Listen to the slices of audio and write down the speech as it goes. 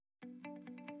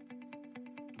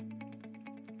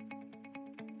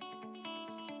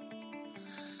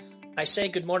I say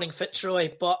good morning, Fitzroy,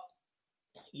 but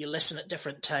you listen at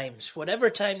different times. Whatever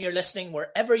time you're listening,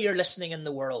 wherever you're listening in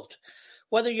the world,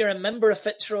 whether you're a member of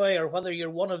Fitzroy or whether you're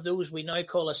one of those we now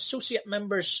call associate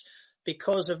members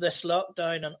because of this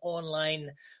lockdown and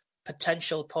online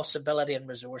potential possibility and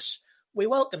resource, we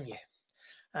welcome you.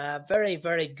 A very,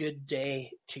 very good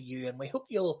day to you, and we hope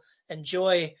you'll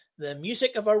enjoy the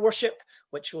music of our worship,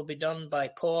 which will be done by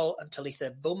Paul and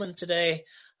Talitha Bowman today,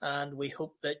 and we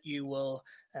hope that you will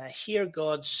hear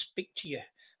God speak to you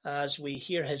as we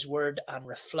hear his word and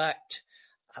reflect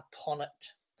upon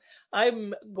it.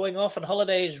 I'm going off on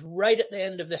holidays right at the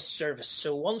end of this service,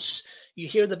 so once you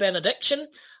hear the benediction,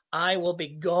 I will be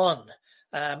gone.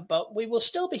 But we will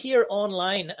still be here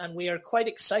online, and we are quite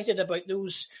excited about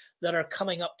those that are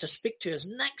coming up to speak to us.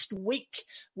 Next week,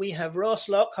 we have Ross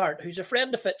Lockhart, who's a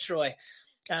friend of Fitzroy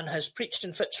and has preached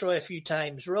in Fitzroy a few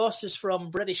times. Ross is from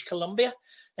British Columbia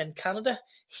in Canada.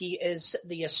 He is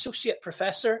the Associate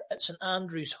Professor at St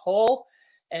Andrews Hall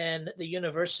in the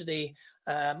University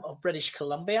of British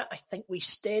Columbia. I think we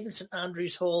stayed in St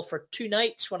Andrews Hall for 2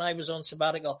 nights when I was on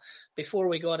sabbatical before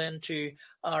we got into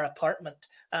our apartment.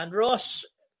 And Ross,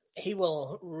 he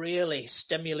will really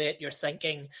stimulate your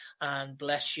thinking and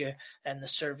bless you in the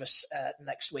service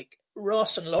next week.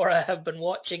 Ross and Laura have been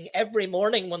watching every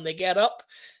morning when they get up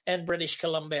in British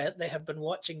Columbia. They have been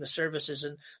watching the services,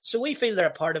 and so we feel they're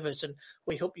a part of us, and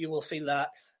we hope you will feel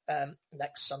that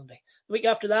next Sunday. The week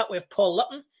after that, we have Paul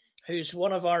Lutton, who's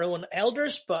one of our own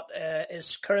elders, but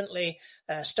is currently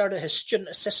started his student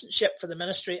assistantship for the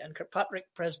ministry in Kirkpatrick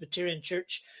Presbyterian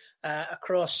Church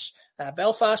across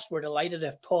Belfast. We're delighted to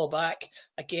have Paul back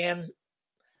again,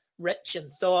 rich in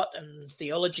thought and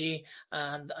theology,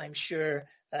 and I'm sure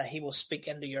he will speak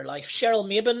into your life. Cheryl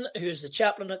Mabin, who is the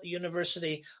chaplain at the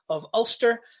University of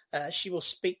Ulster, she will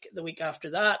speak the week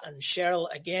after that, and Cheryl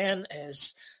again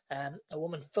is a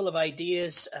woman full of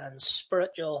ideas and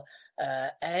spiritual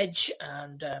edge,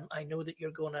 and I know that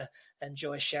you're going to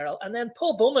enjoy Cheryl. And then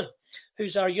Paul Bowman,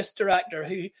 who's our youth director,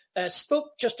 who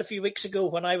spoke just a few weeks ago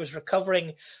when I was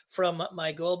recovering from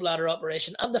my gallbladder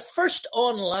operation, and the first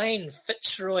online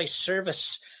Fitzroy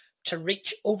service to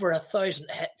reach over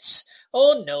 1,000 hits.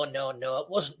 Oh, no, it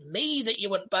wasn't me that you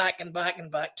went back and back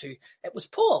and back to. It was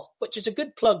Paul, which is a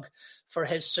good plug for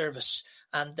his service.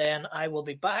 And then I will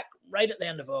be back right at the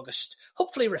end of August,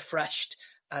 hopefully refreshed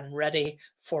and ready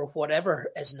for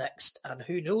whatever is next. And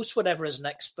who knows whatever is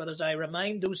next. But as I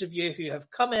remind those of you who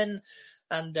have come in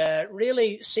and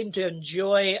really seem to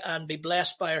enjoy and be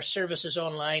blessed by our services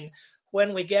online,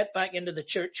 when we get back into the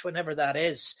church, whenever that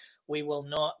is, we will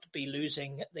not be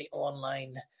losing the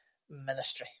online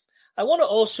ministry. I want to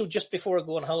also, just before I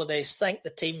go on holidays, thank the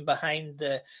team behind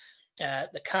the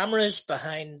cameras,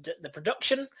 behind the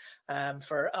production,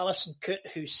 for Alison Coote,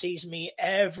 who sees me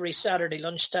every Saturday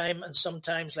lunchtime, and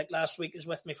sometimes, like last week, is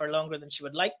with me for longer than she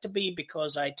would like to be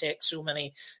because I take so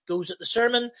many goes at the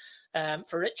sermon.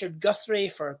 For Richard Guthrie,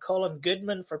 for Colin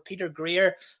Goodman, for Peter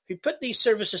Greer, who put these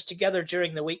services together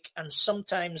during the week, and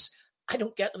sometimes I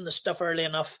don't get them the stuff early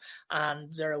enough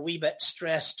and they're a wee bit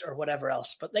stressed or whatever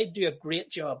else, but they do a great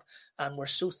job and we're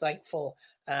so thankful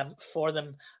for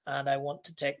them, and I want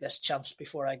to take this chance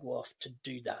before I go off to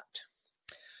do that.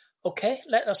 Okay,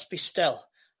 let us be still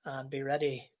and be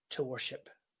ready to worship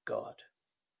God.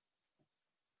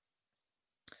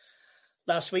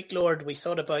 Last week, Lord, we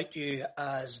thought about you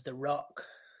as the rock,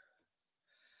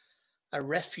 a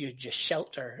refuge, a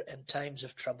shelter in times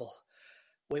of trouble.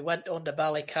 We went on to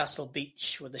Ballycastle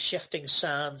Beach with the shifting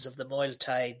sands of the Moyle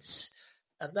tides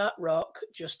and that rock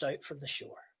just out from the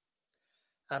shore.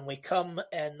 And we come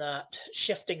in that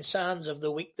shifting sands of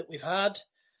the week that we've had,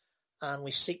 and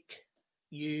we seek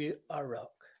you, our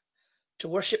rock, to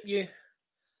worship you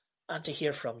and to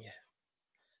hear from you,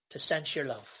 to sense your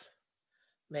love.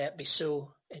 May it be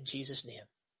so in Jesus' name.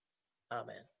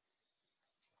 Amen.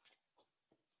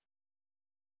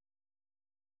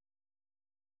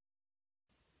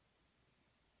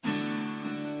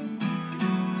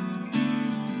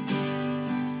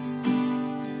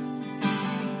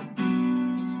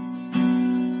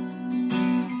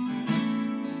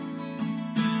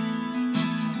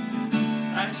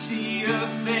 I see your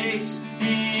face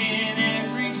in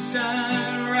every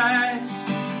sunrise.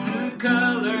 The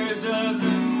colors of the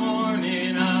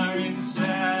morning are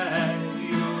inside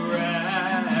your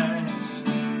eyes.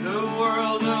 The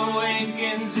world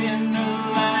awakens in the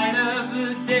light of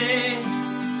the day.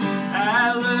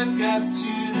 I look up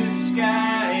to the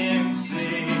sky and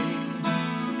say,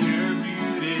 you're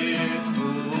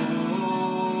beautiful.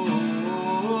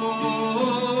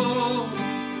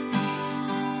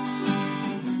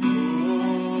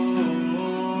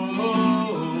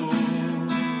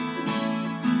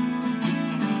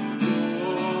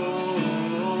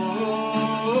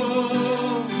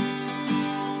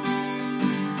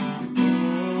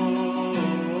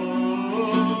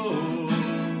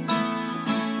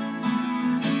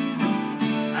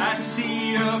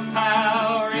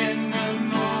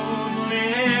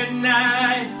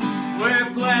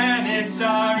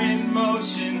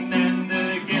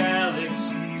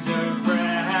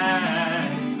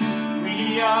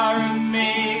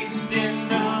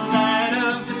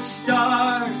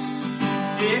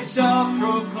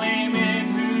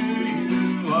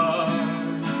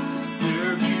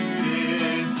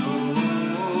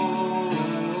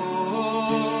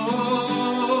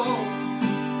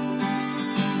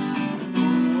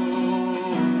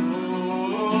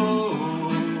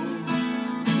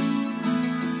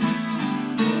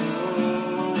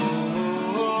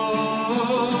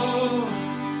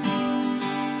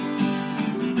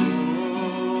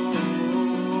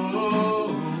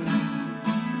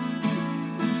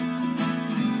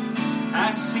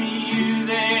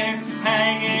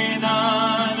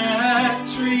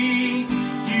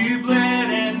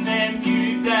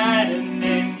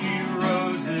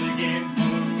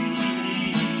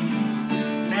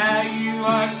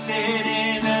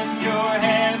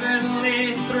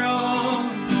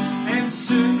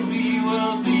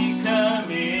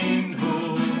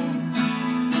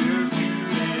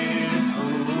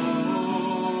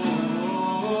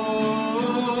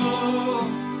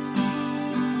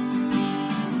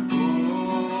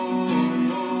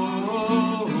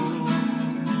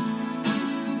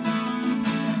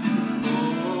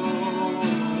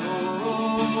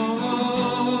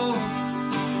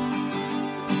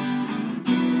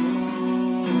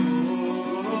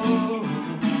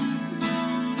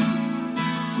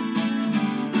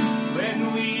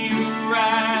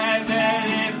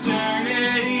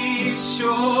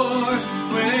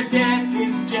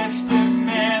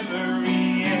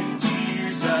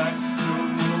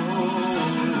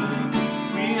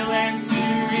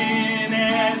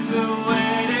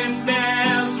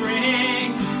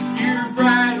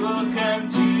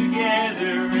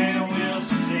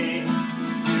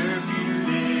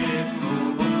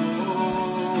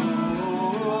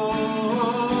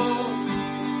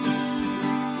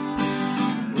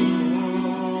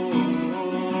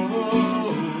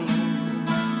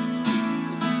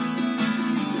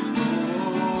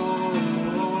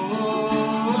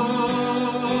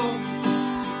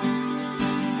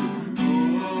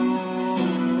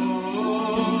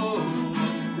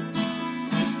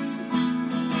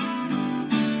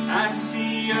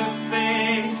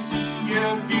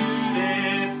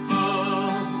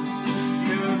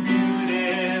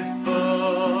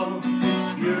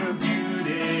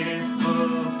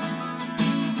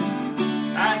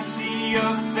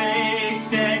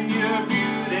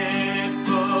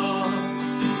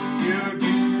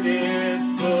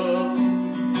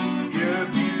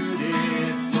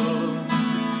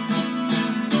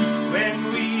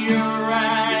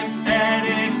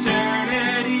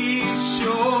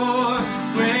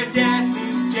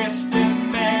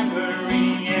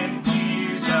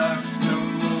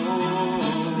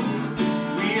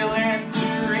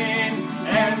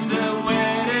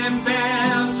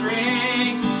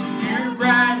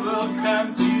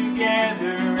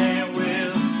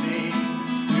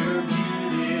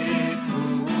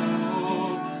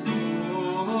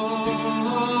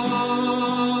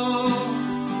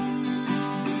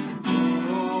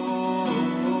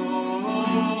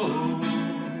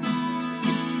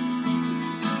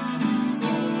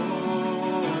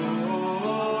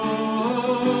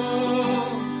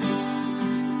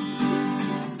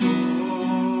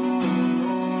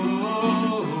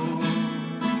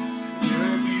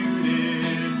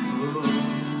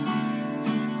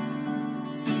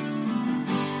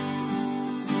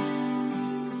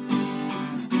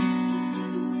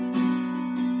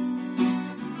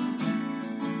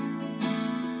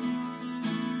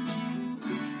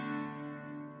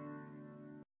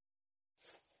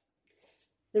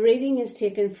 The reading is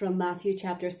taken from Matthew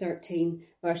chapter 13,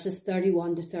 verses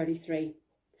 31 to 33,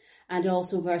 and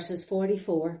also verses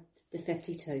 44 to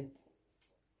 52.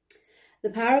 The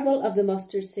parable of the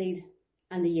mustard seed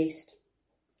and the yeast.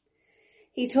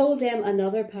 He told them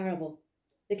another parable.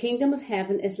 The kingdom of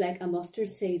heaven is like a mustard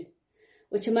seed,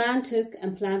 which a man took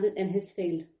and planted in his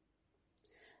field.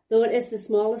 Though it is the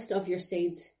smallest of your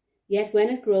seeds, yet when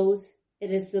it grows, it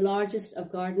is the largest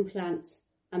of garden plants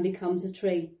and becomes a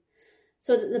tree,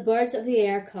 so that the birds of the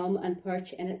air come and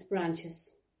perch in its branches.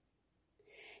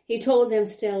 He told them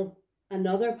still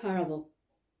another parable.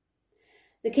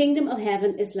 The kingdom of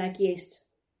heaven is like yeast,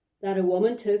 that a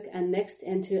woman took and mixed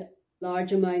into a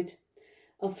large amount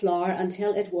of flour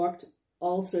until it worked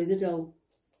all through the dough.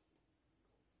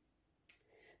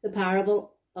 The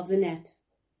parable of the net.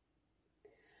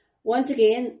 Once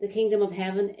again, the kingdom of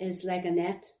heaven is like a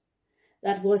net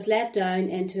that was let down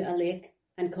into a lake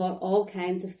and caught all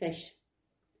kinds of fish.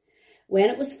 When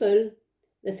it was full,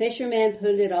 the fishermen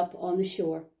pulled it up on the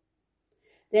shore.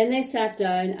 Then they sat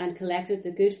down and collected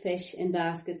the good fish in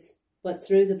baskets, but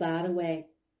threw the bad away.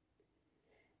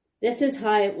 This is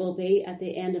how it will be at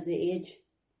the end of the age.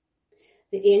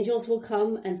 The angels will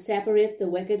come and separate the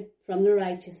wicked from the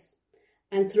righteous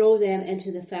and throw them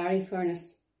into the fiery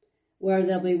furnace, where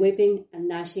there'll be weeping and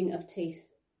gnashing of teeth.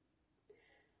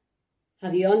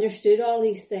 Have you understood all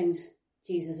these things?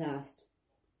 Jesus asked.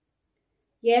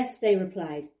 Yes, they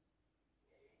replied.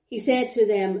 He said to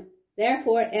them,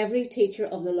 therefore every teacher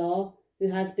of the law who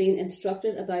has been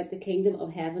instructed about the kingdom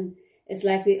of heaven is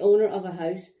like the owner of a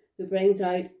house who brings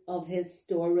out of his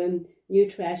storeroom new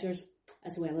treasures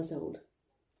as well as old.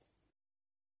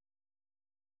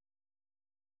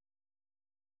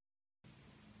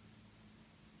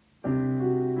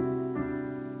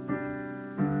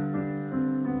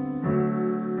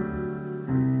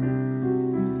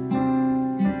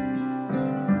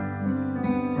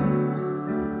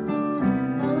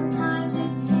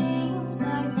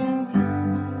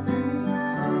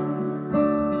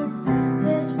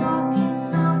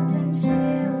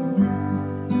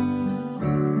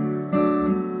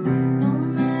 No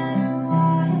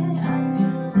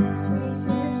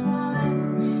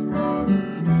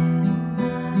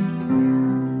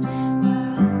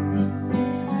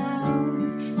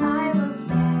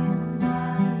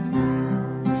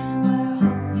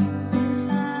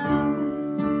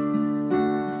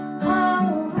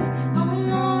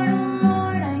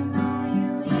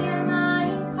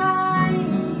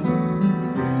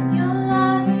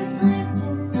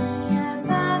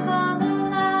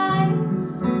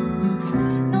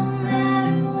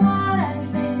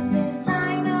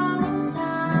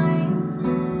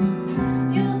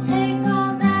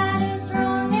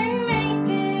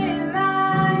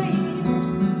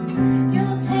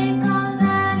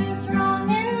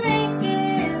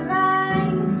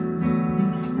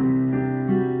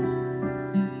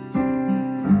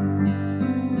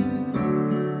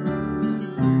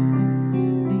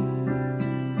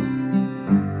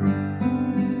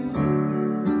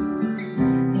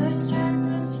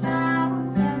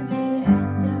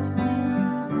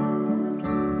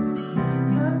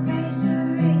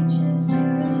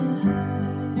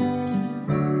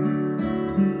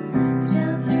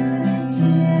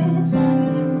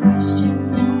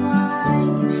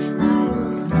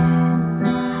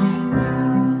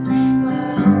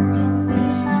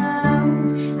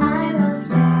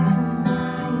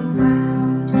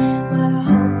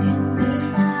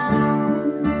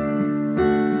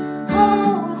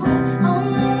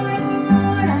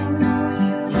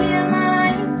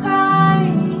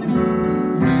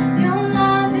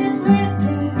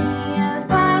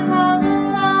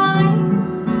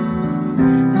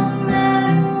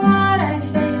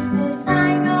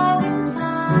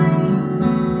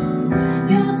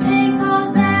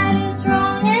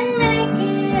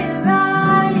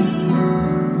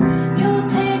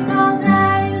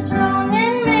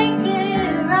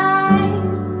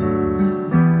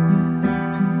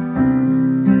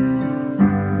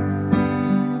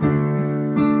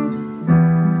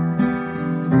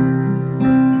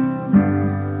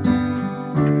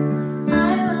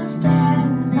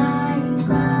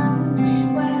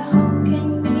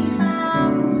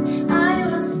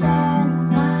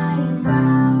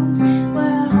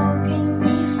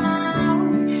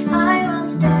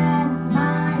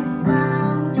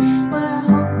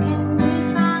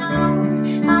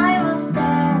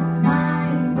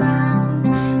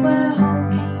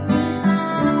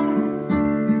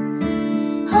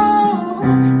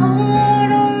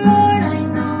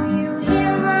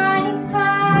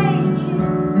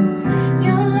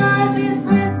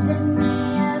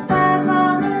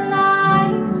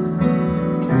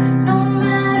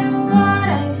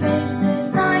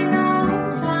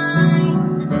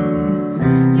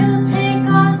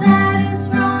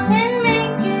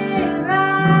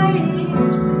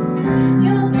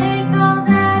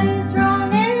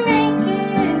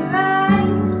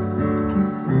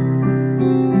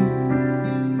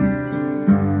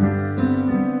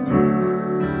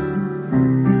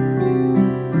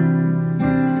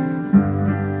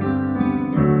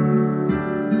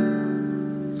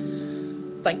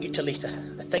Talitha.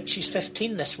 I think she's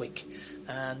 15 this week,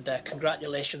 and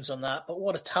congratulations on that. But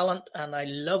what a talent, and I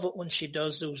love it when she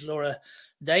does those Laura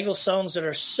Daigle songs that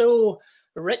are so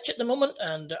rich at the moment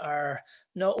and are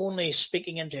not only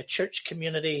speaking into a church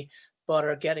community but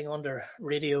are getting under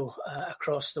radio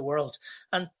across the world.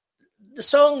 And the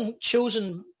song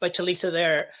chosen by Talitha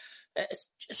there,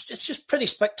 it's just pretty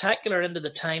spectacular into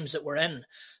the times that we're in.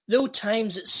 Though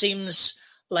times it seems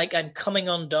like I'm coming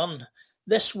undone,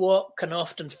 this walk can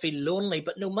often feel lonely,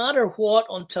 but no matter what,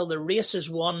 until the race is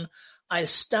won, I'll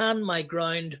stand my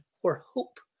ground where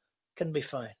hope can be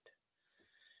found.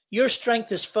 Your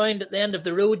strength is found at the end of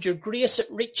the road, your grace it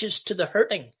reaches to the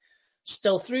hurting.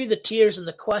 Still through the tears and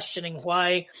the questioning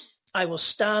why, I will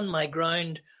stand my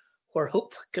ground where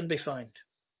hope can be found.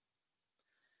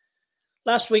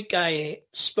 Last week I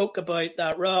spoke about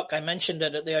that rock. I mentioned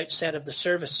it at the outset of the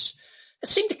service. It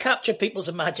seemed to capture people's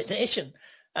imagination.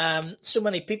 So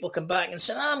many people come back and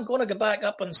say, I'm going to go back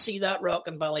up and see that rock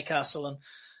in Ballycastle.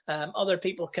 And other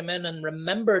people come in and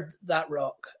remembered that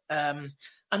rock. And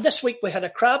this week we had a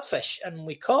crabfish, and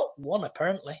we caught one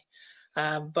apparently.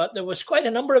 But there was quite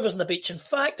a number of us on the beach. In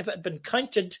fact, if it had been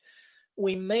counted,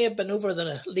 we may have been over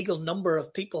the legal number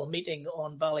of people meeting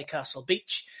on Ballycastle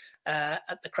Beach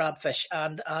at the crabfish.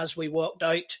 And as we walked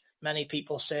out, many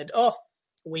people said,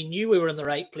 we knew we were in the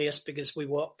right place because we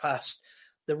walked past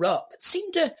the rock. It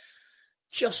seemed to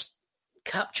just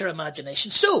capture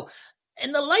imagination. So,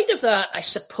 in the light of that, I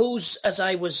suppose as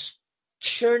I was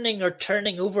churning or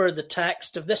turning over the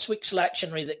text of this week's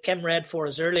lectionary that Kim read for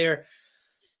us earlier,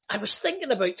 I was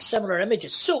thinking about similar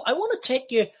images. So I want to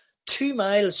take you 2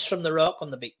 miles from the rock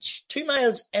on the beach, 2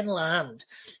 miles inland.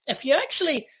 If you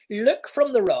actually look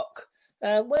from the rock,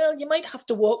 you might have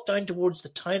to walk down towards the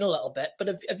town a little bit, but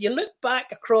if you look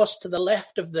back across to the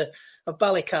left of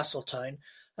Ballycastle town,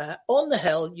 on the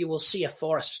hill you will see a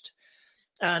forest.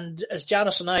 And as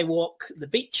Janice and I walk the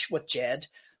beach with Jed,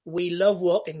 we love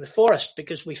walking the forest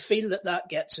because we feel that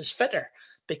gets us fitter,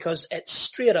 because it's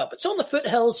straight up. It's on the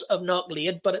foothills of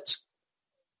Knocklead, but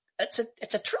it's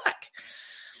a track.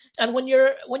 And when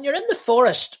you're in the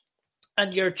forest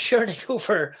and you're churning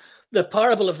over the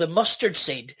parable of the mustard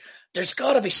seed, there's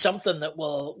got to be something that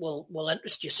will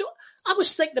interest you. So I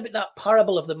was thinking about that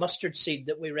parable of the mustard seed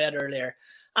that we read earlier,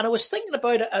 and I was thinking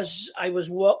about it as I was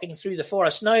walking through the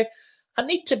forest. Now, I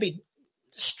need to be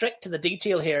strict to the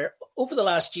detail here. Over the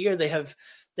last year, they have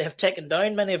taken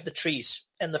down many of the trees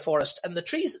in the forest, and the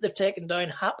trees that they've taken down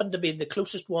happen to be the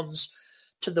closest ones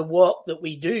to the walk that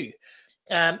we do.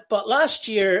 But last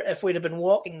year, if we'd have been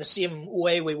walking the same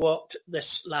way we walked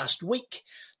this last week,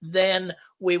 then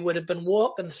we would have been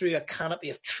walking through a canopy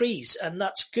of trees, and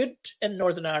that's good in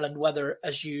Northern Ireland weather,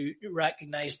 as you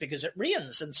recognise, because it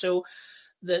rains, and so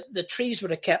the trees would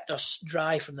have kept us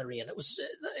dry from the rain.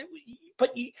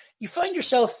 But you find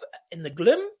yourself in the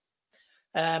gloom.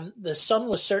 The sun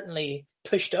was certainly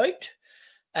pushed out,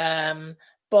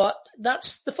 but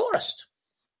that's the forest.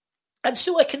 And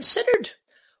so I considered,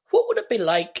 what would it be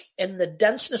like in the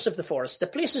denseness of the forest, the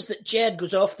places that Jed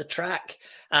goes off the track,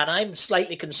 and I'm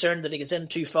slightly concerned that he gets in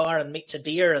too far and meets a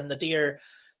deer, and the deer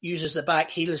uses the back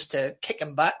heels to kick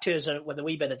him back to us with a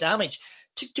wee bit of damage.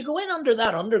 To go in under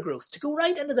that undergrowth, to go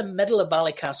right into the middle of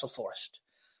Ballycastle Forest,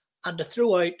 and to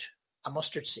throw out a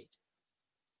mustard seed.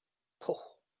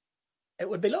 It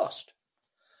would be lost.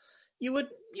 You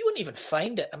wouldn't even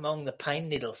find it among the pine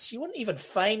needles. You wouldn't even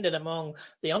find it among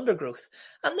the undergrowth.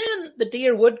 And then the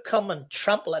deer would come and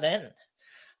trample it in.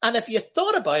 And if you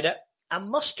thought about it, a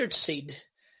mustard seed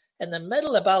in the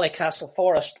middle of Ballycastle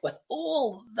Forest with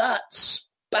all that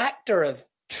spectre of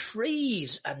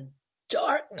trees and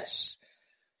darkness,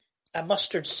 a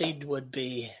mustard seed would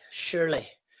be surely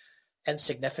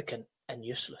insignificant and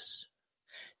useless.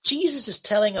 Jesus is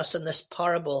telling us in this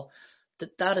parable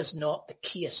that is not the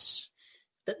case.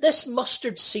 That this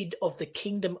mustard seed of the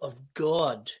kingdom of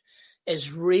God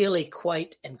is really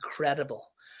quite incredible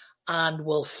and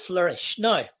will flourish.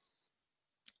 Now,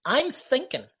 I'm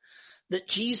thinking that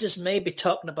Jesus may be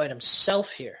talking about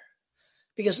himself here,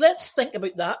 because let's think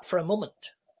about that for a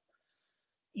moment.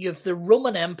 You have the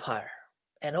Roman Empire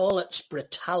in all its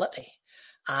brutality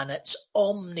and its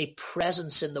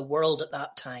omnipresence in the world at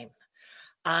that time.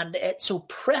 And it's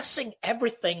oppressing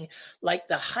everything, like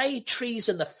the high trees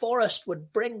in the forest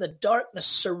would bring the darkness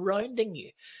surrounding you.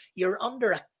 You're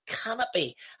under a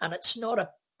canopy, and it's not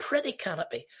a pretty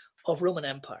canopy of Roman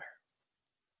Empire.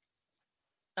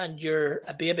 And you're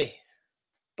a baby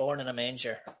born in a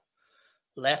manger,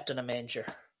 left in a manger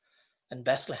in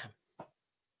Bethlehem.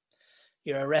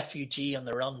 You're a refugee on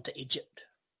the run to Egypt.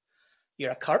 You're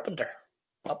a carpenter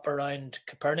up around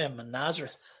Capernaum and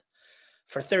Nazareth,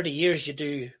 For 30 years you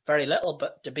do very little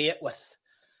but debate with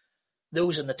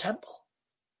those in the temple.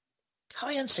 How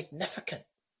insignificant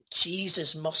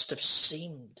Jesus must have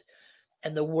seemed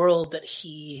in the world that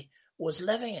he was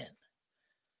living in.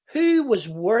 Who was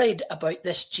worried about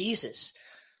this Jesus?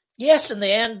 Yes, in the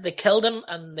end they killed him,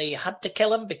 and they had to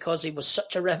kill him because he was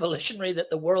such a revolutionary that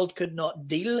the world could not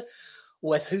deal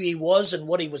with who he was and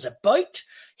what he was about.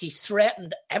 He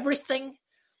threatened everything.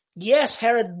 Yes,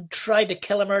 Herod tried to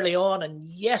kill him early on, and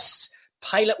yes,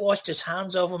 Pilate washed his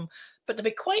hands of him. But to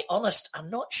be quite honest, I'm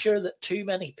not sure that too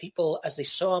many people, as they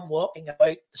saw him walking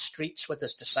about the streets with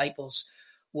his disciples,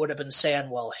 would have been saying,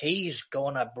 well, he's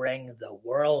going to bring the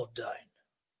world down.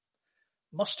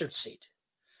 Mustard seed.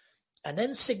 An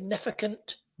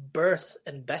insignificant birth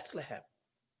in Bethlehem.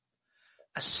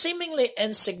 A seemingly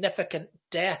insignificant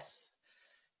death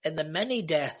in the many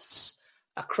deaths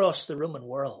across the Roman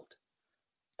world.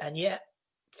 And yet,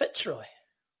 Fitzroy,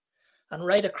 and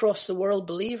right across the world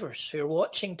believers who are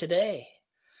watching today,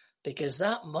 because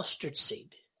that mustard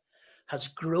seed has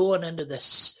grown into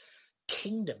this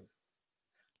kingdom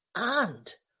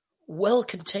and will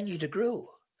continue to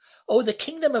grow. Oh, the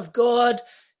kingdom of God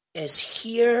is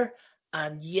here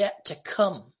and yet to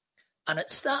come. And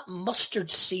it's that mustard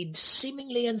seed,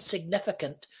 seemingly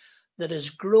insignificant, that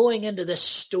is growing into this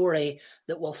story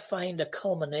that will find a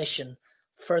culmination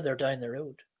further down the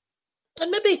road. And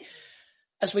maybe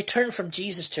as we turn from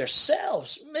Jesus to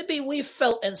ourselves, maybe we've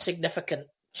felt insignificant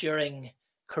during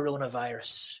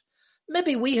coronavirus.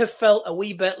 Maybe we have felt a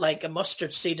wee bit like a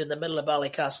mustard seed in the middle of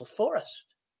Ballycastle Forest.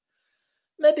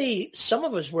 Maybe some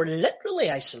of us were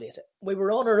literally isolated. We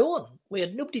were on our own. We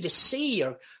had nobody to see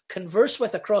or converse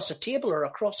with across a table or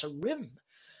across a room.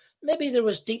 Maybe there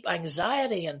was deep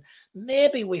anxiety, and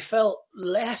maybe we felt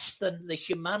less than the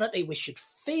humanity we should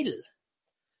feel.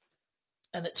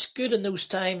 And it's good in those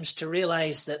times to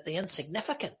realize that the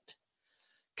insignificant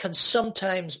can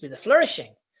sometimes be the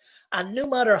flourishing. And no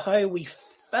matter how we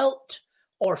felt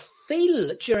or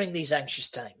feel during these anxious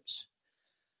times,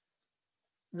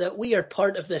 that we are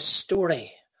part of this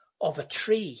story of a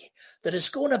tree that is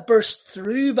going to burst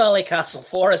through Ballycastle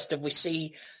Forest if we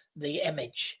see the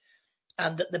image,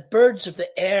 and that the birds of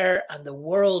the air and the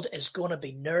world is going to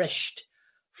be nourished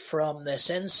from this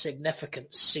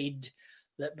insignificant seed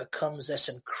that becomes this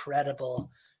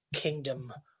incredible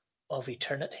kingdom of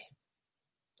eternity.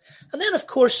 And then, of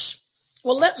course,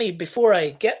 well, let me, before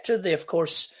I get to the of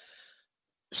course,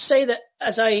 say that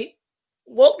as I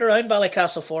walked around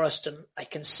Ballycastle Forest and I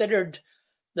considered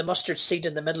the mustard seed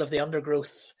in the middle of the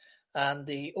undergrowth and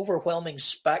the overwhelming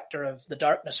spectre of the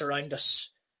darkness around us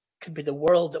could be the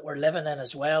world that we're living in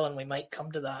as well, and we might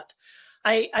come to that.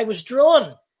 I was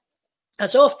drawn,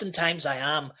 as oftentimes I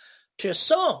am, to a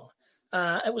song.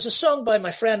 It was a song by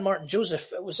my friend Martin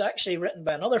Joseph. It was actually written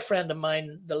by another friend of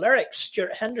mine, the lyrics,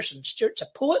 Stuart Henderson. Stuart's a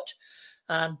poet,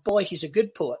 and boy, he's a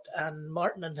good poet. And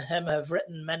Martin and him have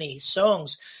written many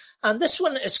songs. And this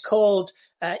one is called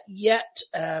Yet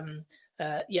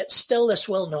Still This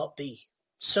Will Not Be.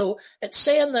 So it's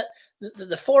saying that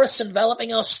the forest's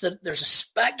enveloping us, that there's a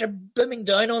spectre booming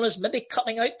down on us, maybe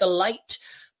cutting out the light,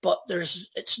 but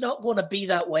it's not going to be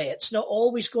that way. It's not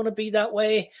always going to be that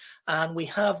way. And we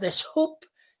have this hope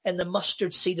in the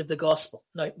mustard seed of the gospel.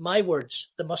 Now, my words,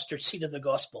 the mustard seed of the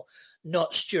gospel,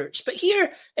 not Stuart's. But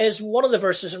here is one of the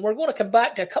verses, and we're going to come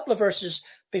back to a couple of verses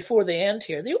before the end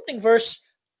here. The opening verse,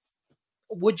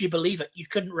 would you believe it? You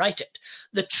couldn't write it.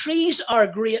 The trees are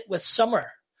great with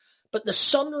summer, but the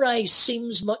sunrise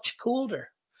seems much colder.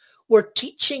 We're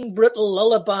teaching brutal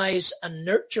lullabies and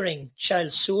nurturing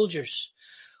child soldiers.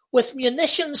 With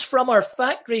munitions from our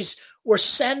factories, we're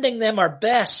sending them our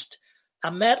best, a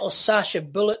metal sash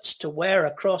of bullets to wear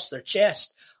across their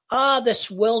chest. Ah, this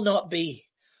will not be,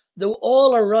 though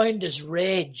all around is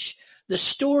rage, the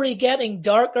story getting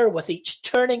darker with each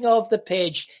turning of the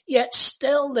page, yet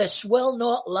still this will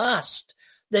not last.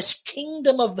 This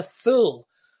kingdom of the fool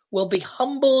will be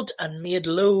humbled and made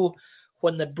low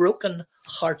when the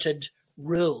broken-hearted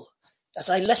rule. As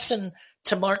I listen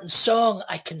to Martin's song,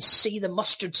 I can see the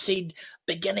mustard seed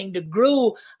beginning to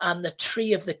grow and the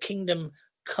tree of the kingdom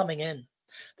coming in.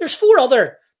 There's 4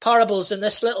 other parables in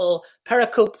this little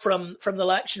pericope from the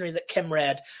lectionary that Kim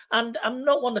read, and I'm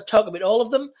not one to talk about all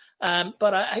of them,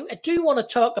 but I do want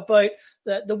to talk about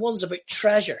the ones about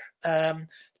treasure.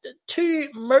 2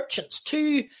 merchants,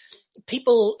 2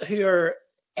 people who are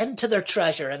into their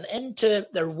treasure and into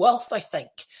their wealth, I think,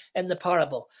 in the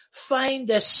parable, find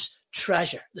this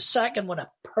treasure, the second one a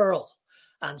pearl,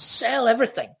 and sell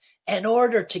everything in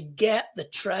order to get the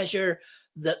treasure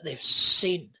that they've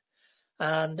seen.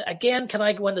 And again, can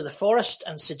I go into the forest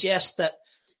and suggest that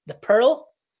the pearl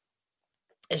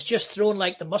is just thrown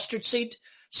like the mustard seed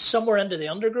somewhere into the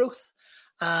undergrowth.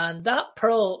 And that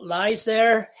pearl lies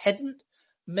there hidden,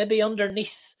 maybe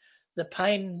underneath the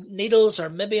pine needles or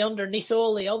maybe underneath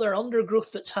all the other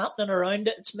undergrowth that's happening around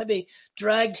it. It's maybe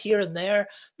dragged here and there.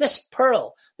 This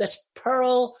pearl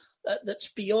that's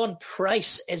beyond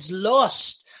price is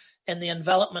lost in the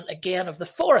envelopment again of the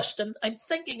forest. And I'm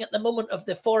thinking at the moment of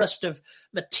the forest of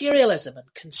materialism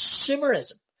and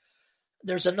consumerism.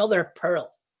 There's another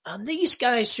pearl. And these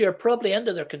guys who are probably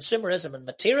into their consumerism and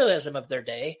materialism of their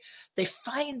day, they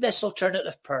find this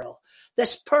alternative pearl.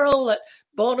 This pearl that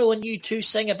Bono and U2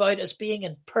 sing about as being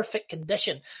in perfect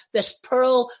condition. This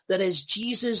pearl that is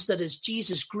Jesus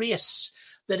grace,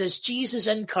 that is Jesus'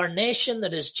 incarnation,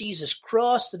 that is Jesus'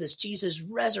 cross, that is Jesus'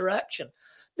 resurrection.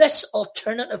 This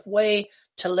alternative way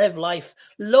to live life,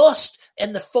 lost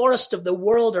in the forest of the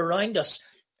world around us.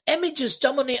 Images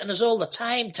dominating us all the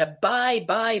time to buy.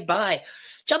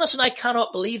 Janice and I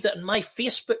cannot believe that in my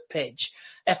Facebook page,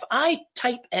 if I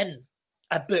type in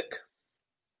a book,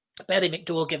 Betty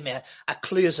McDowell gave me a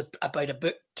clue about a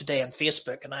book today on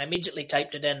Facebook, and I immediately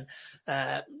typed it in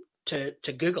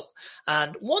to Google.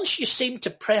 And once you seem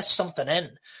to press something in,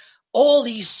 all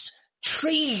these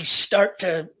trees start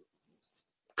to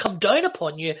come down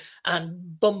upon you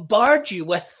and bombard you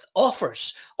with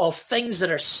offers of things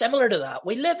that are similar to that.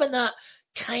 We live in that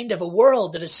kind of a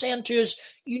world that is saying to us,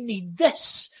 you need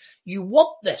this, you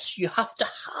want this, you have to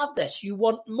have this, you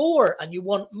want more, and you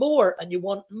want more, and you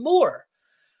want more.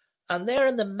 And there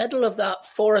in the middle of that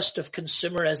forest of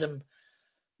consumerism,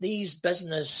 these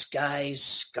business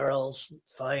guys, girls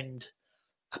found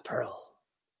a pearl.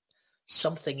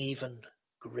 Something even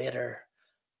greater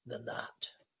than that.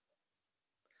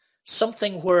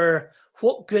 Something where,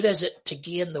 what good is it to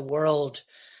gain the world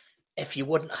if you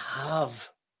wouldn't have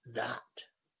that?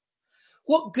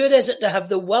 What good is it to have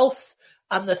the wealth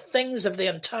and the things of the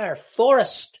entire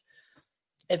forest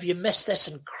if you miss this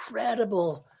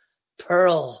incredible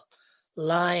pearl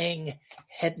lying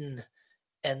hidden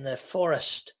in the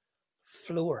forest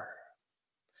floor?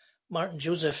 Martin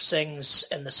Joseph sings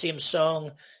in the same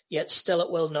song, yet still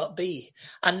it will not be.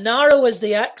 And narrow is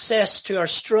the access to our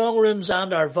strong rooms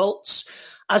and our vaults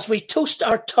as we toast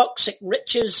our toxic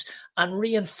riches and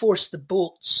reinforce the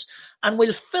bolts. And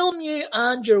we'll film you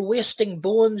and your wasting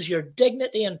bones, your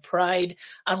dignity and pride,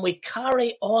 and we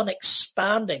carry on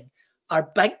expanding our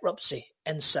bankruptcy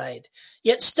inside.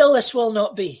 Yet still this will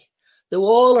not be. Though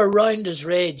all around us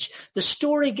rage, the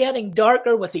story getting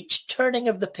darker with each turning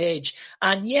of the page,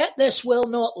 and yet this will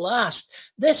not last.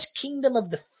 This kingdom of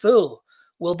the fool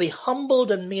will be humbled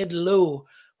and made low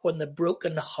when the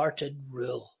broken-hearted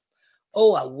rule.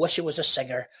 Oh, I wish I was a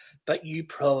singer, but you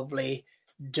probably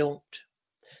don't.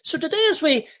 So today, as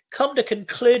we come to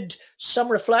conclude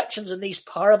some reflections on these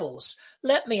parables,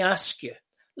 let me ask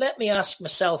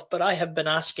myself, but I have been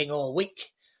asking all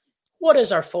week, what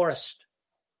is our forest?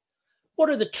 What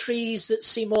are the trees that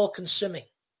seem all-consuming?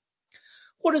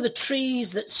 What are the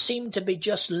trees that seem to be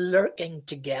just lurking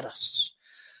to get us,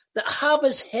 that have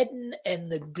us hidden in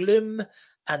the gloom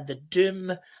and the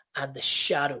doom and the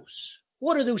shadows?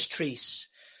 What are those trees?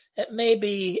 It may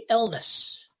be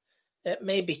illness. It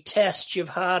may be tests you've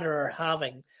had or are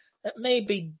having. It may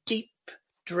be deep,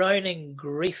 drowning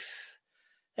grief.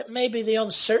 It may be the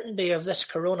uncertainty of this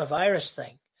coronavirus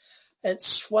thing.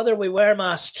 It's whether we wear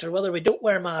masks or whether we don't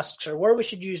wear masks or where we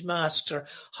should use masks or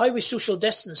how we social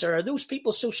distance or are those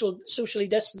people socially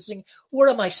distancing? Where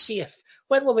am I safe?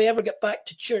 When will we ever get back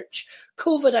to church?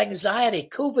 COVID anxiety,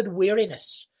 COVID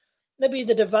weariness. Maybe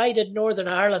the divided Northern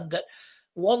Ireland that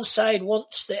one side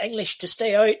wants the English to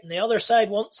stay out and the other side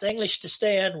wants the English to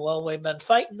stay in. Well, we've been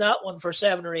fighting that one for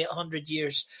 700 or 800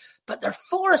 years. But they're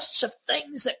forests of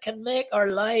things that can make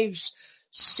our lives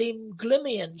seem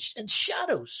gloomy and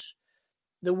shadows.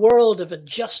 The world of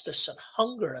injustice and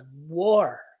hunger and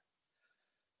war.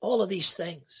 All of these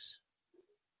things.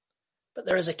 But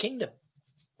there is a kingdom.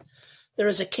 There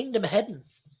is a kingdom hidden,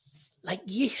 like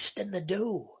yeast in the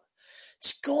dough.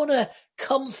 It's going to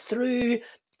come through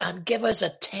and give us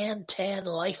a 10-10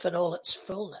 life in all its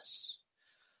fullness.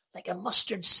 Like a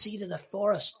mustard seed in a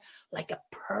forest, like a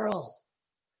pearl.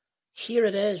 Here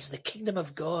it is, the kingdom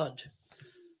of God.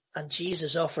 And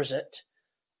Jesus offers it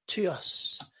to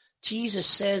us. Jesus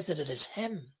says that it is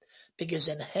him, because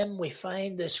in him we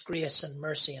find this grace and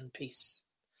mercy and peace.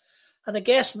 And I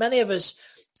guess many of us,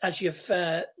 as you've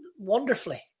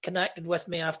wonderfully connected with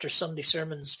me after Sunday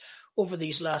sermons over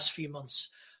these last few months,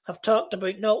 have talked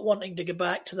about not wanting to go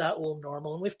back to that old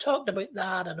normal. And we've talked about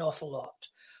that an awful lot.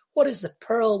 What is the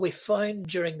pearl we found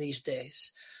during these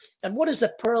days? And what is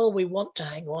the pearl we want to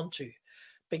hang on to?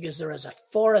 because there is a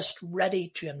forest ready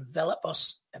to envelop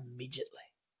us immediately.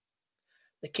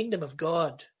 The kingdom of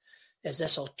God is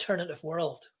this alternative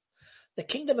world. The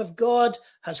kingdom of God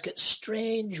has got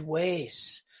strange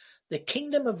ways. The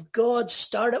kingdom of God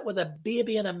started with a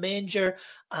baby in a manger,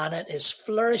 and it is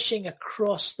flourishing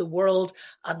across the world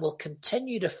and will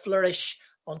continue to flourish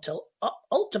until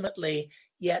ultimately,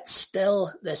 yet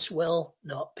still, this will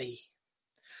not be.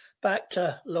 Back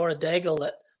to Laura Daigle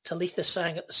that Talitha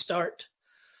sang at the start.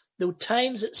 Though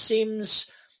times it seems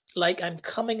like I'm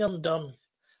coming undone,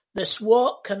 this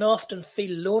walk can often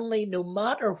feel lonely no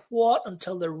matter what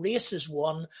until the race is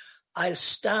won. I'll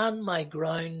stand my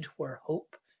ground where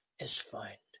hope is found.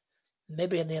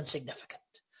 Maybe in the insignificant,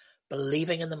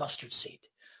 believing in the mustard seed,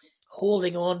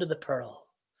 holding on to the pearl.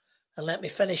 And let me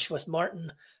finish with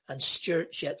Martin and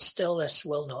Stuart's yet still this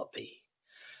will not be.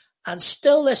 And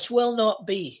still this will not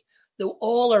be, though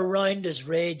all around is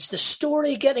rage, the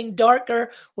story getting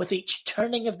darker with each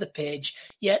turning of the page,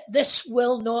 yet this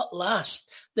will not last.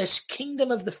 This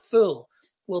kingdom of the fool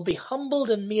will be humbled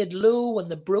and made low when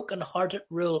the broken-hearted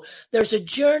rule. There's a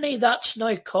journey that's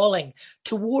now calling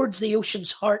towards the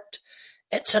ocean's heart.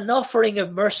 It's an offering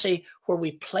of mercy where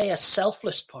we play a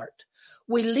selfless part.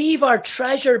 We leave our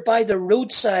treasure by the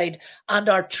roadside and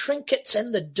our trinkets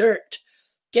in the dirt,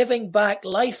 giving back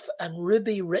life and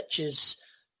ruby riches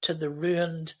to the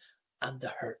ruined and the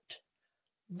hurt.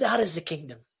 That is the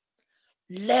kingdom.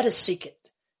 Let us seek it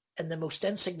in the most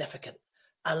insignificant,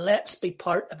 and let's be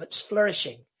part of its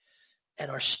flourishing in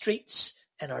our streets,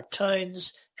 in our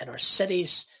towns, in our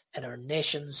cities, in our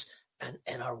nations, and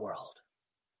in our world.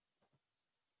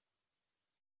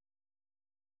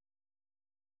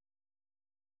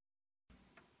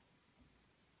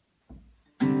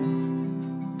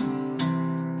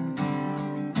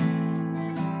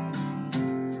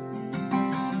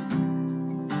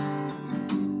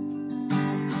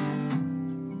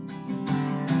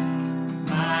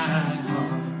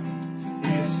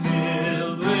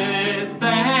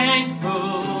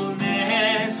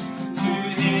 Thankfulness to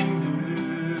him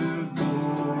who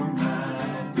bore my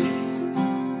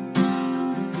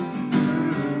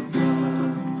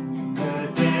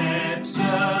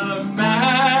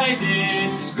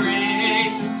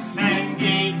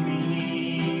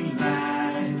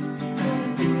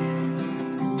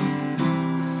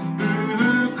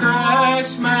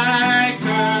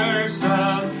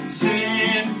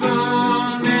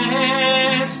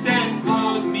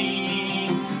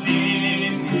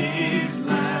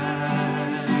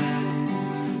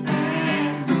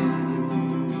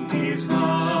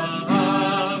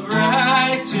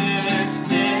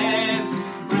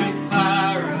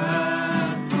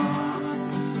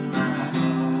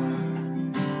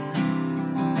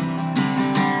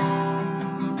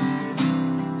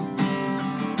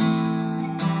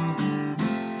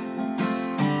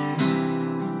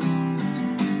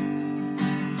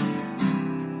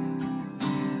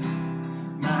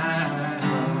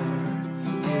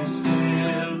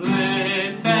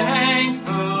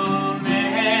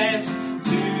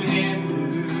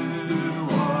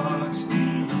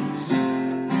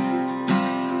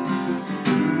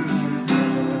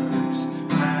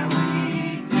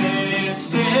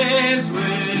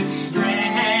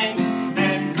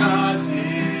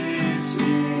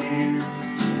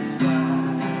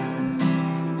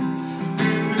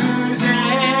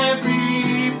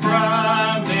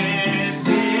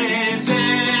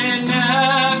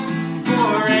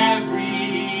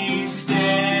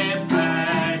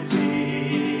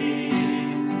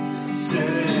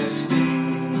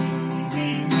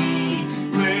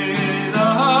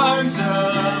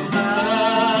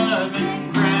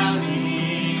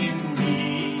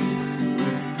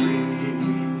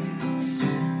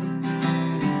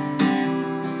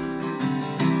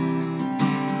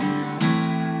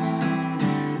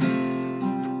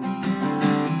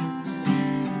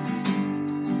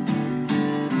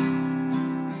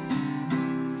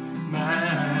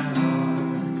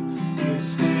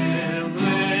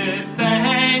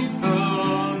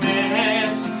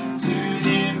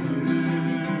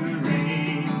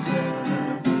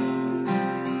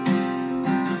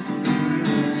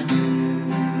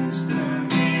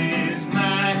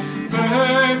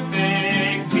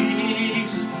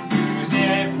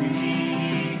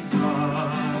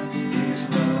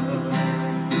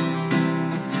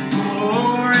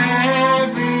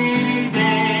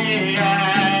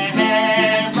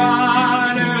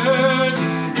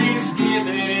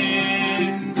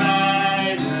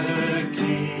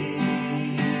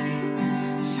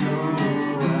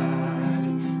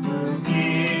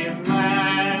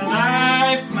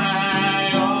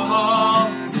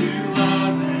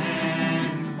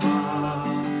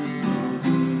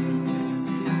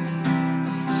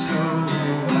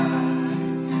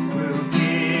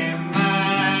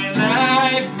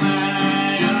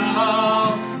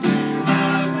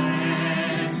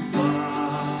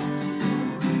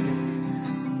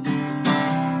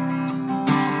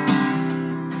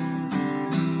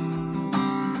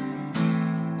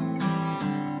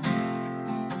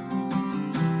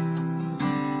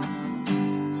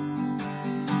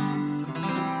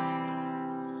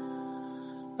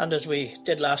And as we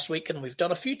did last week, and we've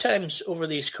done a few times over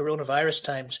these coronavirus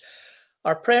times,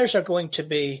 our prayers are going to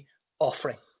be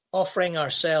offering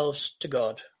ourselves to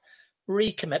God,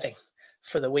 recommitting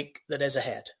for the week that is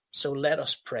ahead. So let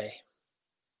us pray.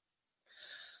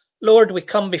 Lord, we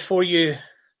come before you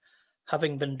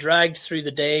having been dragged through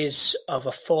the days of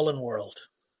a fallen world.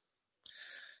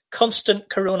 Constant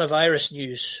coronavirus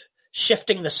news,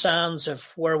 shifting the sands of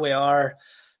where we are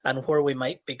and where we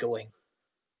might be going.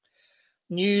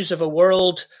 News of a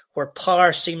world where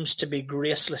power seems to be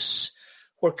graceless,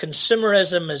 where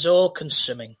consumerism is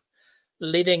all-consuming,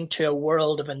 leading to a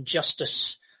world of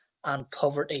injustice and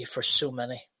poverty for so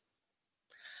many.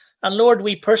 And Lord,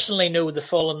 we personally know the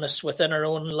fallenness within our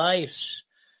own lives.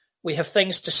 We have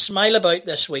things to smile about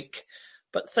this week,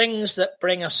 but things that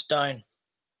bring us down.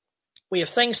 We have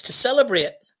things to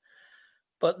celebrate,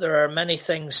 but there are many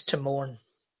things to mourn.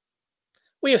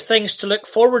 We have things to look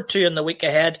forward to in the week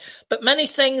ahead, but many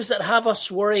things that have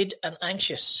us worried and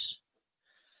anxious.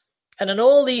 And in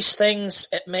all these things,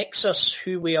 it makes us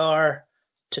who we are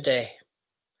today.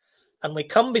 And we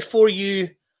come before you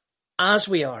as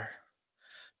we are,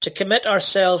 to commit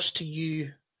ourselves to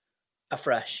you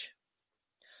afresh.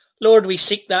 Lord, we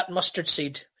seek that mustard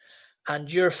seed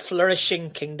and your flourishing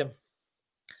kingdom.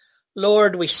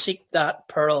 Lord, we seek that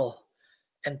pearl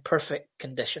in perfect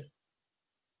condition.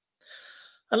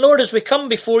 And Lord, as we come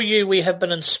before you, we have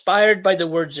been inspired by the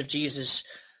words of Jesus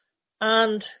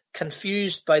and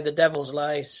confused by the devil's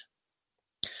lies.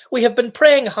 We have been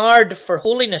praying hard for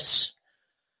holiness,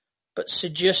 but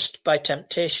seduced by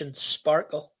temptation's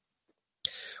sparkle.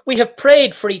 We have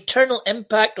prayed for eternal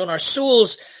impact on our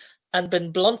souls and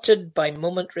been blunted by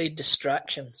momentary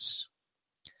distractions.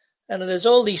 And it is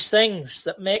all these things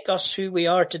that make us who we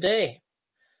are today.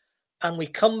 And we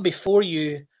come before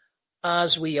you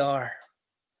as we are,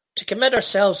 to commit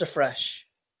ourselves afresh.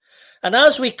 And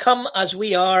as we come as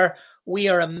we are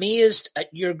amazed at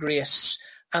your grace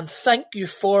and thank you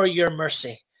for your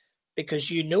mercy,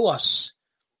 because you know us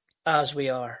as we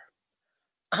are.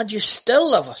 And you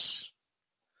still love us.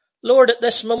 Lord, at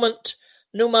this moment,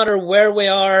 no matter where we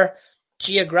are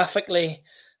geographically,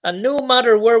 and no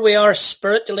matter where we are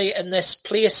spiritually in this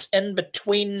place in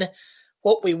between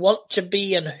what we want to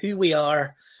be and who we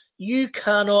are, you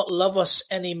cannot love us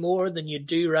any more than you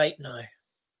do right now.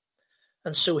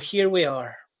 And so here we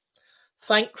are,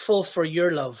 thankful for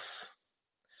your love,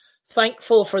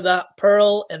 thankful for that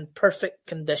pearl in perfect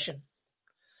condition,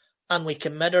 and we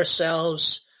commit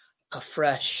ourselves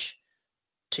afresh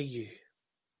to you.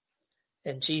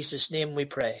 In Jesus' name we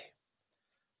pray.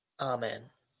 Amen.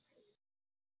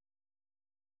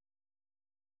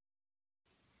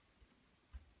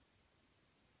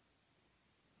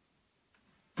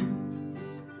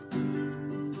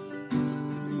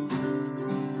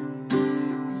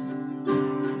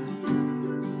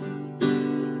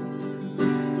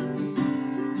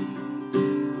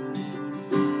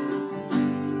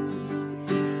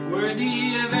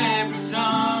 Worthy of every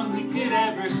song we could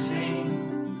ever sing,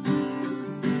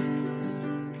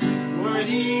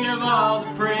 worthy of all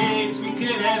the praise we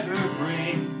could ever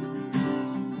bring,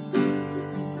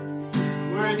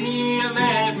 worthy of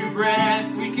every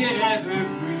breath we could ever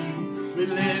breathe. We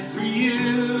live for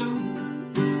you.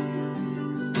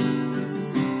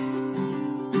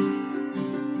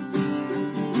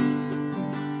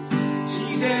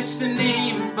 Jesus, the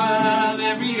name above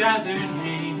every other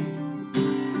name.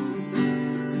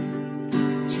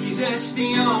 Jesus,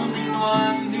 the only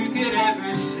one who could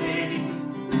ever save.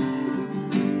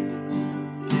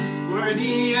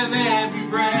 Worthy of every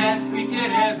breath we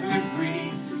could ever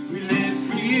breathe. We live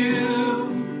for you.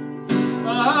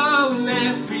 Oh, we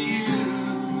live for you.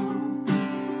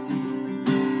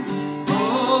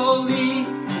 Holy,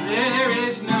 there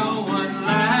is no one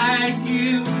like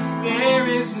you. There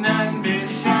is none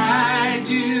beside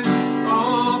you.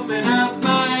 Open up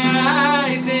my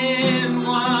eyes in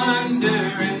wonder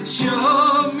and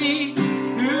show me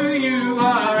who you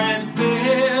are and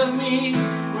fill me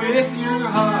with your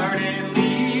heart and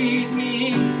lead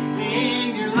me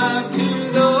in your love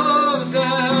to those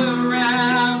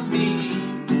around me.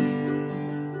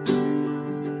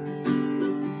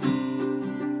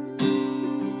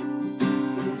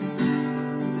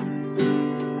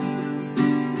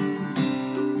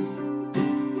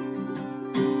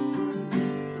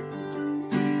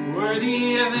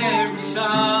 Worthy of every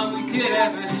song we could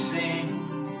ever sing,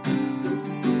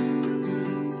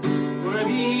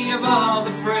 worthy of all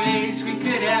the praise we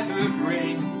could ever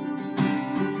bring,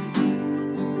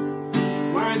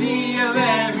 worthy of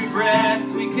every breath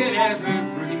we could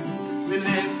ever breathe. We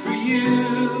live for you.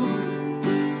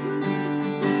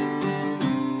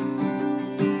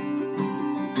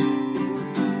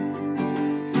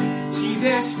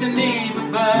 Jesus, the name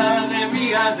above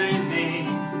every other name.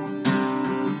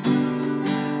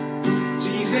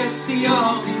 Jesus, the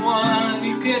only one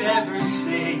who could ever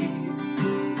save.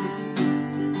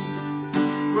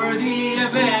 Worthy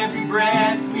of every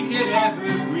breath we could ever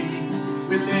breathe.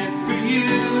 We live for you.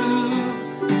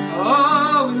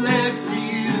 Oh, we live for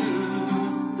you.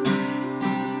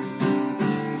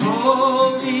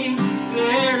 Holy,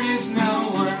 there is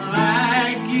no one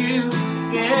like you.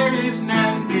 There is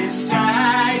none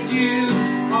beside you.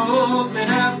 Open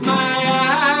up my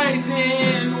eyes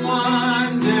in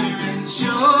wonder and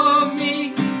show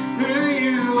me who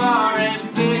you are and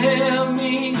fill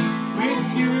me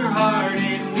with your heart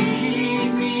and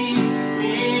lead me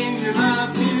in your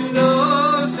love to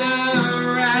those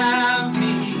around me.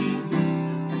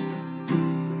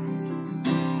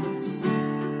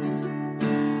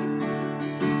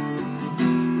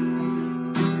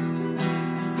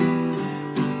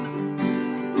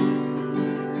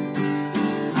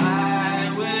 I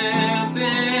will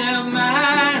build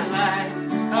my life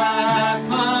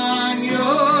upon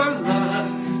your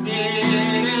love. It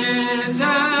is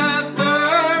a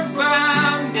firm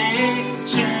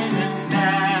foundation, and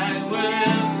I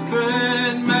will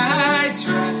put my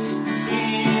trust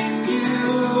in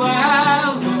you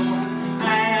alone,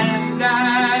 and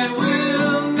I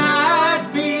will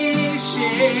not be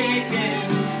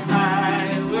shaken.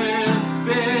 I will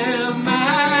build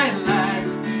my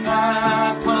life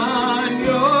upon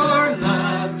your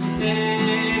love. It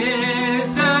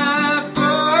is a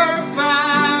firm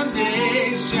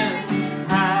foundation.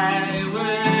 I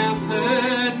will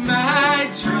put my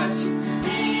trust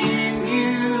in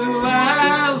you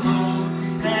alone,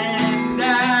 and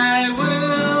I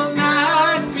will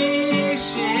not be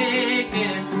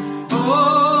shaken.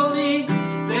 Holy,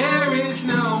 there is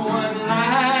no one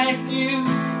like you.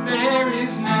 There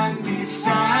is none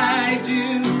beside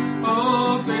you.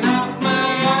 Open up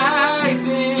my eyes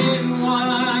in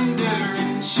wonder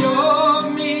and show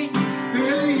me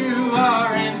who you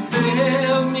are and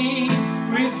fill me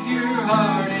with your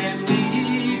heart and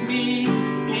lead me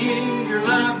in your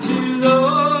love to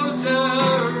those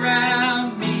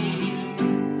around me.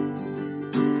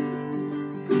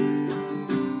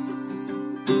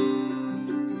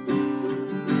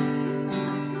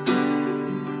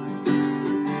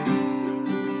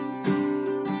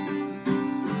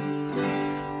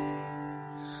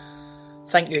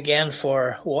 Thank you again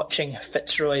for watching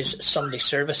Fitzroy's Sunday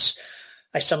service.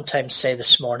 I sometimes say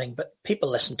this morning, but people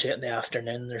listen to it in the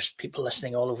afternoon. There's people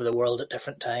listening all over the world at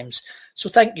different times. So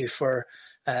thank you for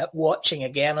watching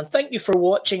again, and thank you for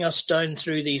watching us down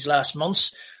through these last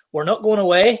months. We're not going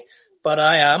away, but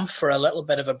I am for a little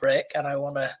bit of a break, and I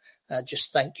want to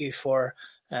just thank you for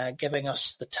giving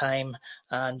us the time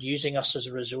and using us as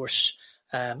a resource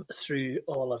through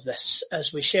all of this.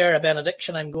 As we share a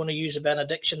benediction, I'm going to use a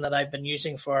benediction that I've been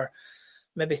using for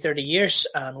maybe 30 years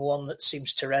and one that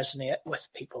seems to resonate with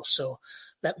people. So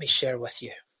let me share with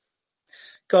you.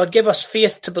 God, give us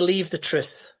faith to believe the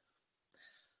truth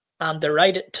and the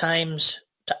right at times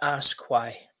to ask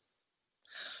why.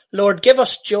 Lord, give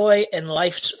us joy in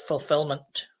life's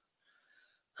fulfillment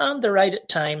and the right at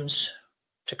times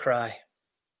to cry.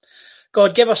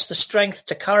 God, give us the strength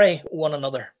to carry one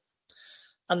another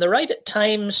and the right at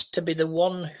times to be the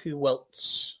one who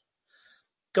wilts.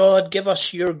 God, give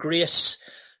us your grace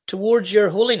towards your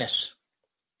holiness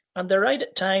and the right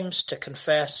at times to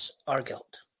confess our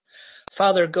guilt.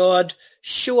 Father God,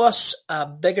 show us a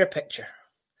bigger picture.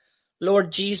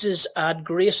 Lord Jesus, add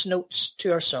grace notes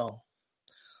to our song.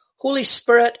 Holy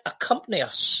Spirit, accompany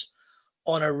us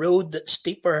on a road that's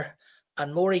deeper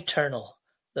and more eternal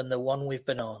than the one we've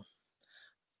been on.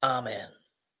 Amen.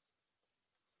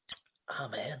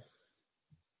 Amen.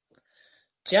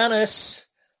 Janice,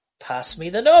 pass me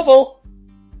the novel.